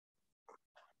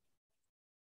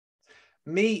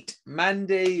Meet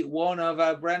Mandy, one of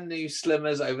our brand new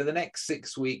slimmers. Over the next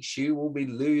 6 weeks, you will be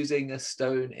losing a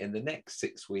stone in the next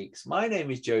 6 weeks. My name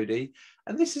is Jody,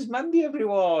 and this is Mandy,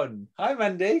 everyone. Hi,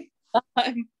 Mandy.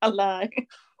 Hello.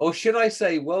 Or should I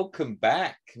say, welcome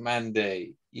back,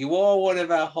 Mandy. You are one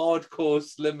of our hardcore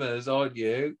slimmers, aren't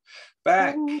you?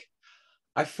 Back.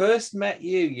 I first met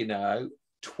you,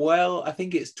 12, I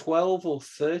think it's 12 or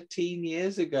 13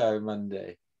 years ago,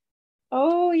 Mandy.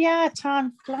 Oh, yeah,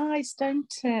 time flies, don't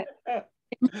it?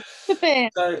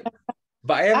 So,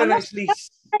 but I haven't actually...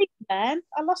 Then.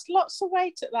 I lost lots of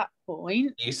weight at that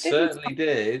point. You certainly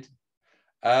did.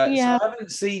 So I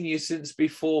haven't seen you since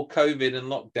before COVID and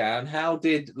lockdown. How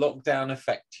did lockdown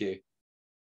affect you?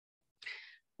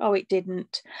 Oh, it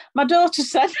didn't. My daughter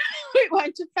said, it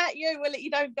won't affect you, will it?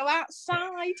 You don't go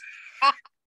outside.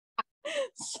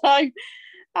 So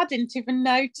I didn't even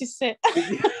notice it.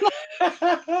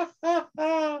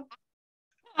 I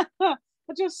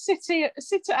just sit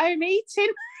at home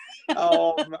eating.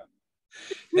 Oh,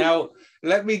 now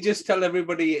let me just tell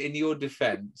everybody in your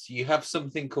defense, you have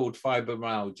something called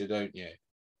fibromyalgia, don't you?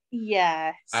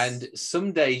 Yes. And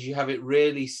some days you have it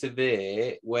really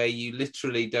severe where you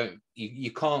literally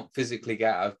you can't physically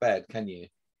get out of bed, can you?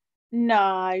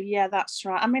 No, yeah, that's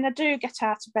right. I mean, I do get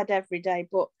out of bed every day,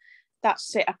 but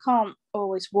that's it. I can't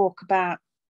always walk about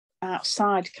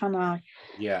outside, can I?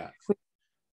 Yeah.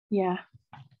 Yeah.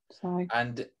 So.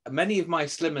 And many of my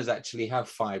slimmers actually have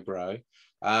fibro.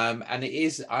 And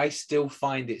I still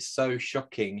find it so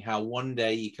shocking how one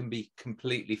day you can be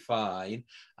completely fine,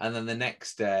 and then the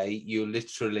next day you're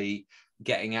literally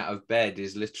getting out of bed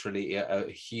is literally a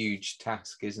huge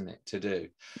task, isn't it, to do?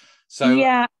 So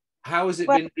yeah. How has it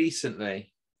been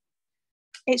recently?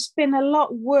 It's been a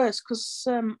lot worse because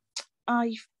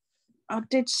I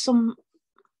did some,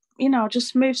 I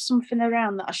just moved something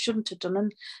around that I shouldn't have done.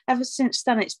 And ever since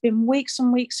then, it's been weeks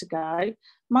and weeks ago.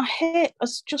 My hip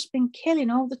has just been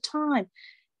killing all the time.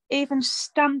 Even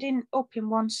standing up in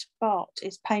one spot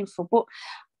is painful. But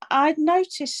I'd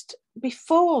noticed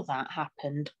before that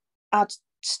happened, I'd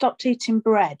stopped eating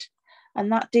bread,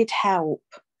 and that did help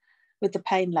with the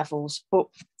pain levels. But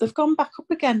they've gone back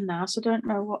up again now, so I don't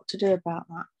know what to do about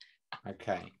that.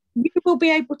 Okay. You will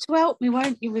be able to help me,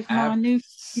 won't you, with my new...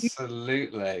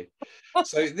 Absolutely.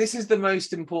 So this is the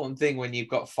most important thing when you've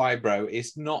got fibro,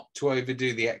 is not to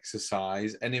overdo the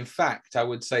exercise. And in fact, I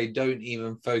would say don't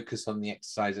even focus on the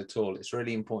exercise at all. It's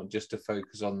really important just to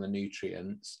focus on the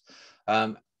nutrients.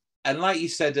 And like you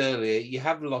said earlier, you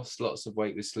have lost lots of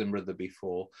weight with Slim Brother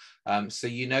before. So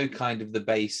you know kind of the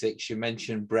basics. You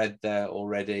mentioned bread there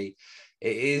already.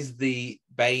 It is the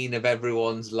bane of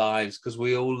everyone's lives because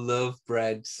we all love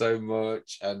bread so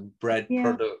much, and bread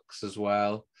products as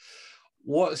well.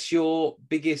 What's your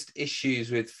biggest issues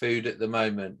with food at the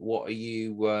moment? What are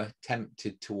you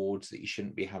tempted towards that you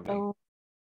shouldn't be having?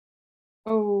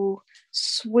 Oh,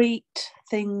 sweet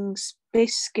things,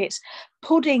 biscuits,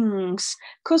 puddings.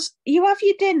 Because you have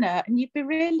your dinner and you'd be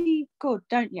really good,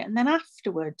 don't you? And then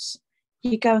afterwards,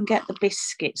 you go and get the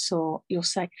biscuits, or you'll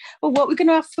say, well, what are we going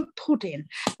to have for pudding?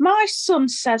 My son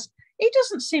says he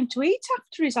doesn't seem to eat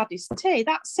after he's had his tea.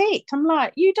 That's it. I'm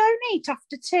like, you don't eat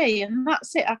after tea, and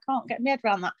that's it. I can't get my head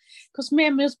around that, because me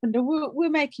and my husband, we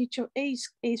make each other, he's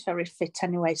very fit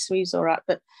anyway, so he's all right.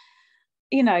 But,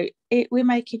 we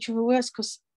make each other worse,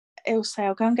 because he'll say,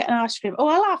 I'll go and get an ice cream. Oh,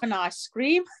 I'll have an ice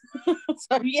cream.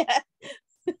 So, yeah.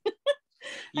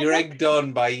 You're egged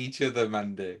on by each other,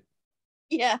 Mandy.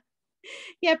 Yeah.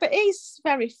 Yeah, but he's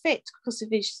very fit because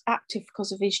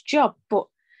of his job, but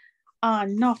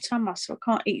I'm not, am I? So I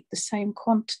can't eat the same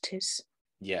quantities.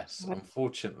 Yes,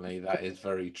 unfortunately, that is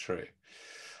very true.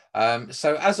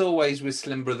 So as always with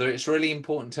Slim Brother, it's really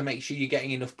important to make sure you're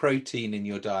getting enough protein in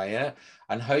your diet,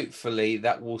 and hopefully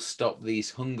that will stop these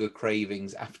hunger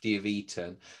cravings after you've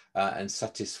eaten and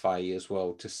satisfy you as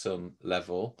well to some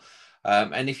level.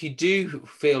 And if you do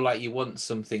feel like you want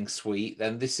something sweet,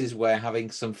 then this is where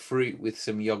having some fruit with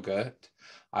some yogurt,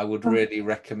 I would really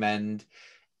recommend.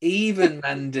 Even,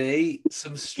 Mandy,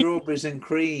 some strawberries and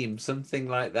cream, something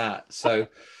like that. So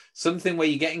something where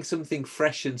you're getting something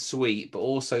fresh and sweet, but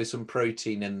also some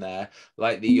protein in there,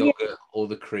 like the yogurt or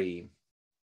the cream.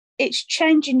 It's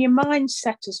changing your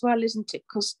mindset as well, isn't it?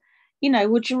 Because,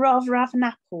 would you rather have an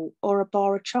apple or a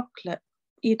bar of chocolate?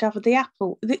 You'd have the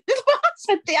apple. I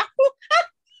said the apple.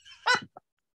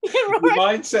 You're right. Your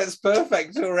mindset's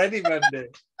perfect already, Mandy.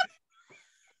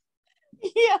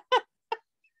 Yeah.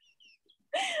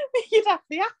 You'd have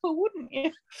the apple, wouldn't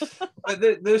you?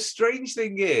 But the strange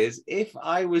thing is, if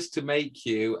I was to make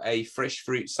you a fresh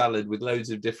fruit salad with loads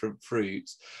of different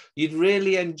fruits, you'd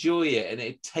really enjoy it and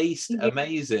it'd taste Yeah.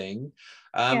 amazing.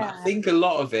 Yeah. I think a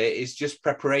lot of it is just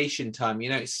preparation time.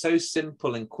 It's so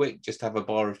simple and quick just to have a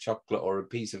bar of chocolate or a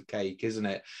piece of cake, isn't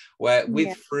it? Where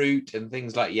with fruit and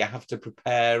things like you have to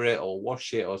prepare it or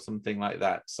wash it or something like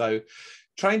that. So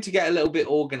trying to get a little bit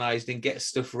organized and get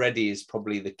stuff ready is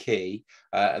probably the key.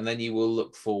 And then you will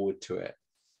look forward to it.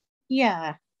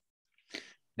 Yeah.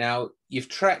 Now, you've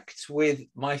tracked with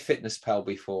MyFitnessPal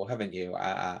before, haven't you, our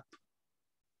app?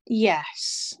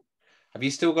 Yes. Have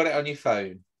you still got it on your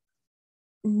phone?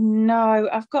 No,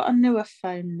 I've got a newer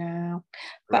phone now.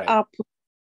 But Right.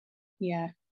 Yeah.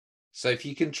 So if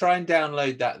you can try and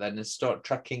download that then and start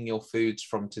tracking your foods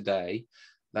from today,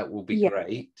 that will be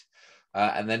great.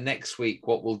 And then next week,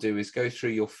 what we'll do is go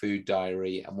through your food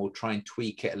diary and we'll try and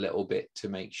tweak it a little bit to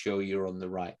make sure you're on the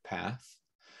right path.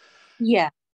 Yeah.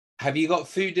 Have you got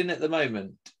food in at the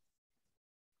moment?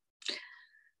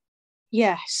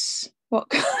 Yes. What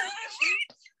kind of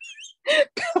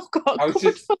I've got I was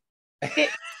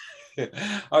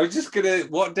just gonna.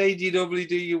 What day do you normally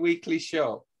do your weekly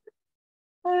shop?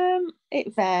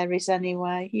 It varies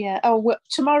anyway. Yeah. Oh,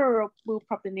 tomorrow we'll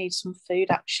probably need some food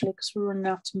actually because we're running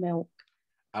out of milk.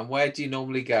 And where do you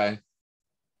normally go?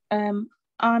 I'm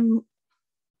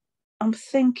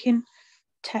thinking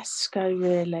Tesco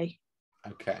really.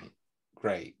 Okay,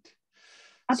 great.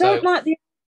 I don't like the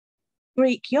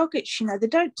Greek yogurts. They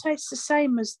don't taste the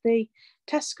same as the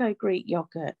Tesco Greek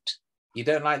yogurt. You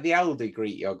don't like the Aldi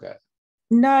Greek yogurt?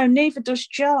 No, neither does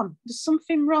John. There's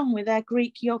something wrong with their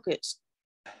Greek yogurts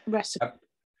recipe.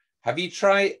 Have you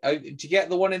tried? Do you get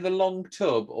the one in the long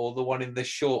tub or the one in the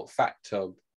short fat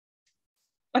tub?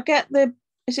 I get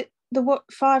is it the what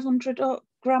 500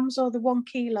 grams or the 1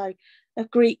 kilo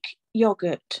of Greek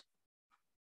yogurt?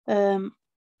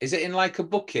 Is it in like a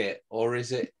bucket or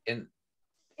is it in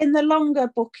the longer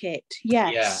bucket?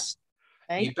 Yes.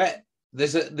 Yeah. You bet.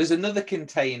 There's another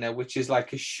container which is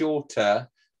like a shorter,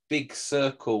 big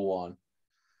circle one.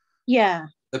 Yeah.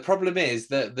 The problem is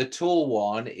that the tall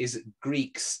one is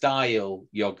Greek style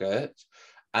yogurt,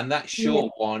 and that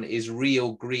short one is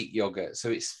real Greek yogurt.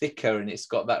 So it's thicker and it's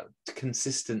got that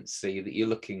consistency that you're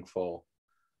looking for.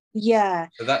 Yeah.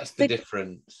 So that's the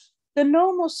difference. The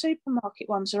normal supermarket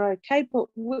ones are okay, but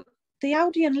the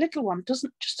Aldi and Lidl one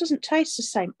doesn't taste the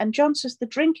same. And John says the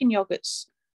drinking yogurts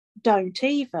don't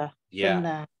either. Yeah. From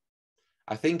there.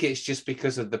 I think it's just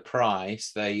because of the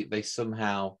price. They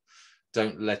somehow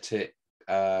don't let it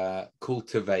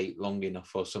cultivate long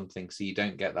enough or something, so you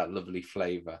don't get that lovely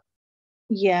flavour.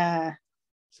 Yeah.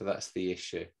 So that's the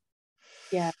issue.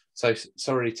 Yeah. So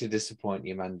sorry to disappoint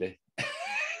you, Mandy.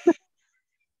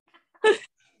 But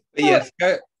yes,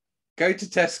 go to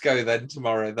Tesco then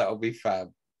tomorrow. That'll be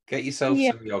fab. Get yourself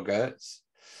some yogurts.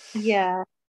 Yeah.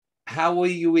 How are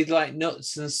you with like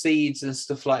nuts and seeds and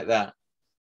stuff like that?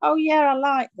 Oh yeah, I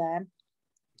like them.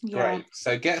 Yeah. Great.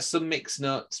 So get some mixed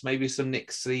nuts, maybe some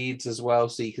mixed seeds as well,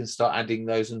 so you can start adding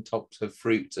those on top of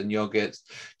fruits and yogurts,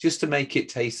 just to make it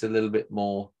taste a little bit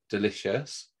more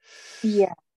delicious.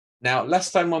 Yeah. Now,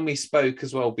 last time when we spoke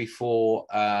as well before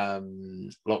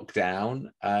lockdown,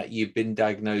 you've been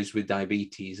diagnosed with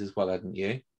diabetes as well, hadn't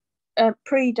you?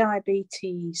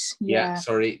 Pre-diabetes. Yeah.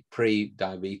 Sorry,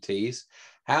 pre-diabetes.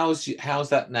 How's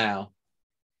that now?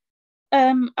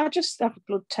 I just have a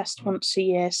blood test once a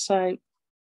year, so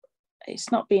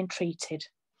it's not being treated.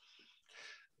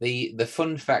 The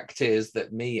fun fact is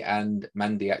that me and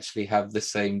Mandy actually have the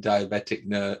same diabetic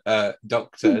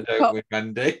doctor, don't we,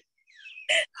 Mandy?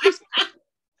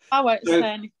 I won't say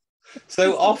anything.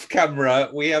 So off camera,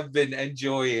 we have been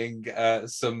enjoying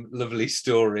some lovely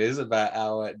stories about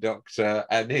our doctor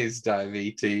and his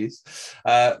diabetes,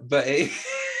 but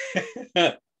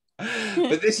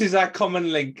but this is our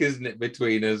common link, isn't it,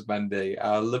 between us, Mandy?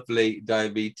 Our lovely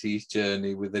diabetes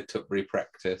journey with the Tutbury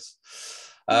practice.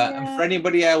 And for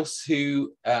anybody else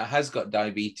who has got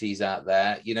diabetes out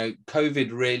there,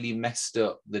 COVID really messed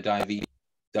up the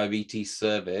diabetes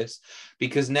service,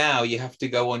 because now you have to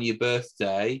go on your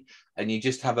birthday and you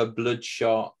just have a blood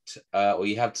shot or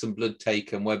you have some blood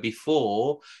taken, where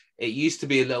before it used to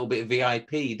be a little bit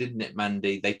VIP, didn't it,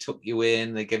 Mandy? They took you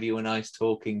in, they gave you a nice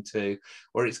talking to,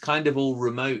 where it's kind of all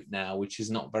remote now, which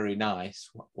is not very nice.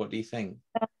 What do you think?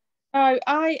 No,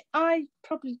 I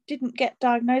probably didn't get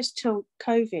diagnosed till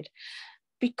COVID,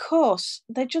 because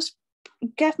they just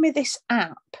gave me this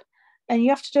app and you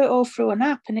have to do it all through an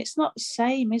app, and it's not the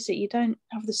same, is it? You don't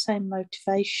have the same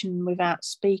motivation without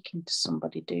speaking to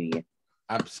somebody, do you?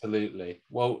 Absolutely.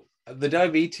 Well, the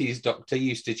diabetes doctor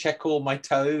used to check all my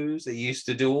toes. He used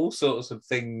to do all sorts of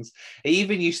things. He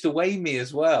even used to weigh me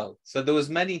as well. So there was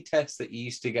many tests that you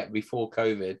used to get before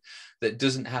COVID that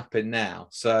doesn't happen now.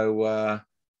 So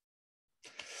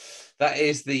that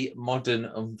is the modern,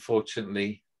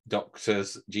 unfortunately,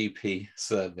 doctor's GP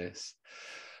service.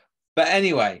 But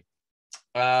anyway,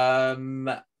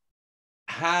 how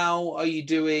are you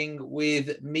doing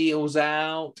with meals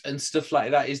out and stuff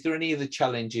like that? Is there any other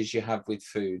challenges you have with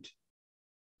food?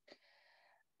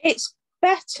 It's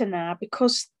better now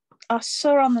because I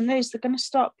saw on the news they're going to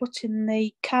start putting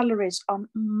the calories on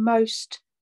most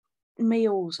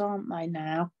meals, aren't they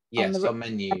now? Yes, on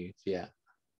menus, yeah.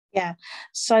 Yeah,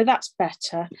 so that's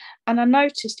better. And I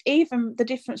noticed even the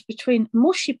difference between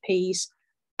mushy peas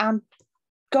and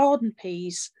garden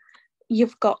peas.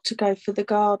 You've got to go for the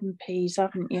garden peas,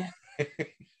 haven't you?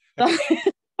 My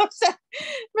daughter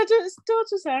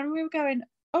said, and we were going,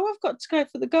 oh, I've got to go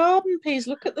for the garden peas.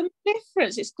 Look at the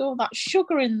difference. It's all that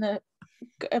sugar in the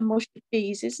mushy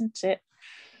peas, isn't it?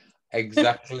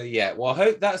 Exactly, yeah. Well, I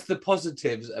hope that's the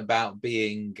positives about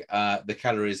being the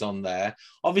calories on there.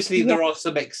 Obviously, there are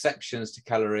some exceptions to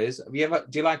calories. Do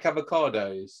you like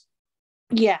avocados?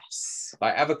 Yes.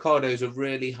 Like avocados are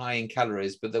really high in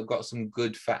calories, but they've got some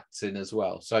good fats in as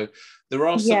well. So there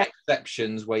are some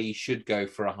exceptions where you should go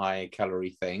for a higher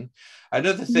calorie thing.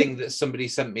 Another thing that somebody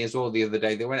sent me as well the other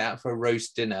day, they went out for a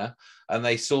roast dinner and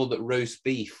they saw that roast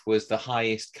beef was the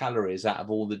highest calories out of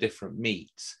all the different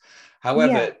meats.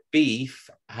 However, beef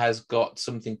has got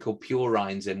something called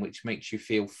purines in, which makes you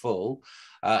feel full.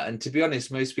 And to be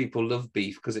honest, most people love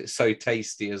beef because it's so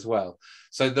tasty as well.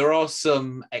 So there are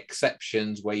some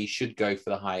exceptions where you should go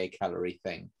for the higher calorie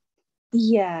thing.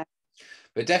 Yeah.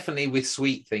 But definitely with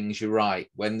sweet things, you're right.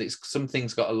 When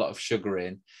something's got a lot of sugar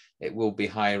in, it will be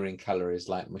higher in calories,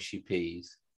 like mushy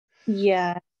peas.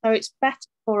 Yeah. So it's better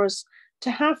for us to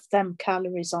have them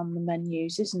calories on the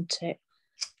menus, isn't it?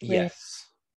 Yes,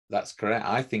 that's correct.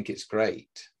 I think it's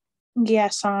great.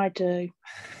 Yes, I do.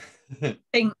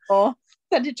 Think more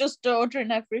instead of just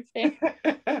ordering everything.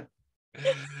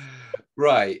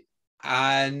 Right.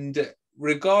 And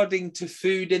regarding to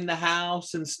food in the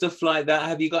house and stuff like that,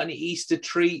 have you got any Easter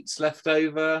treats left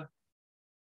over?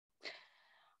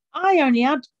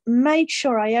 I made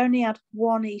sure I only had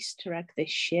one Easter egg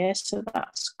this year, so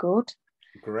that's good.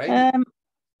 Great.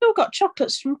 Still got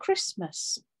chocolates from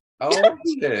Christmas. Oh,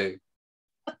 you do?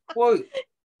 Well,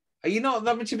 are you not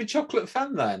that much of a chocolate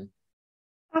fan then?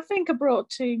 I think I brought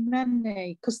too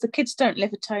many because the kids don't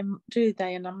live at home, do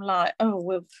they? And I'm like, oh,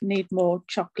 we'll need more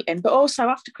chocolate in. But also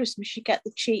after Christmas, you get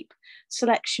the cheap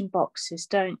selection boxes,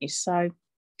 don't you? So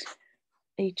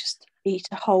you just eat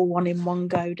a whole one in one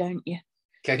go, don't you?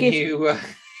 Can you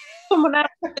someone else?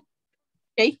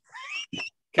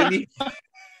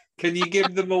 Can you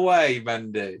give them away,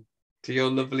 Mandy, to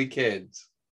your lovely kids?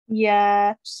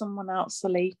 Yeah, someone else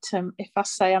will eat them if I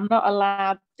say I'm not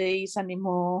allowed these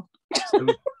anymore.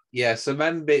 So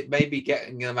maybe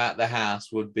getting them out the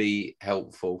house would be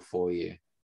helpful for you.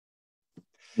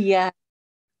 Yeah.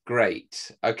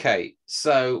 Great. Okay.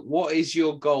 So what is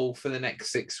your goal for the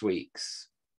next 6 weeks?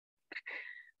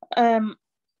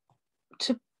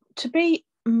 To be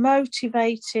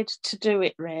motivated to do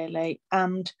it really,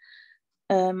 and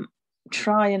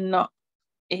try and not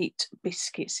eat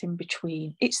biscuits in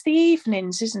between. It's the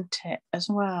evenings, isn't it, as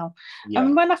well? Yeah.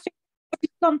 And when I think I've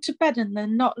gone to bed and they're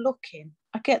not looking,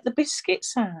 I get the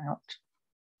biscuits out.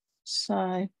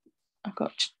 So I've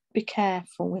got to be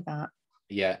careful with that.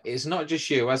 Yeah, it's not just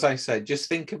you. As I said, just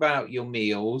think about your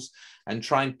meals and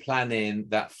try and plan in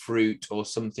that fruit or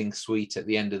something sweet at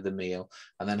the end of the meal.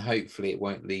 And then hopefully it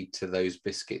won't lead to those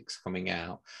biscuits coming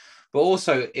out. But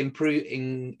also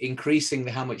increasing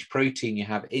how much protein you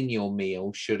have in your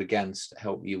meal should again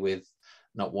help you with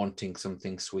not wanting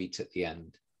something sweet at the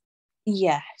end.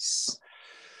 Yes.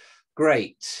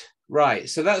 Great. Right.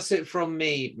 So that's it from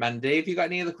me, Mandy. Have you got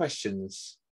any other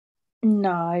questions?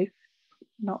 No,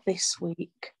 not this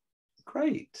week.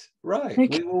 Great. Right.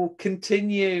 Okay. We will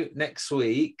continue next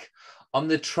week on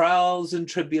the trials and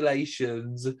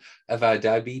tribulations of our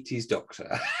diabetes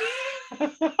doctor.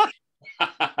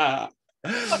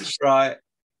 Right.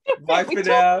 Bye for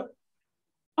now.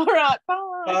 All right.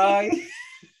 Bye.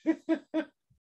 Bye.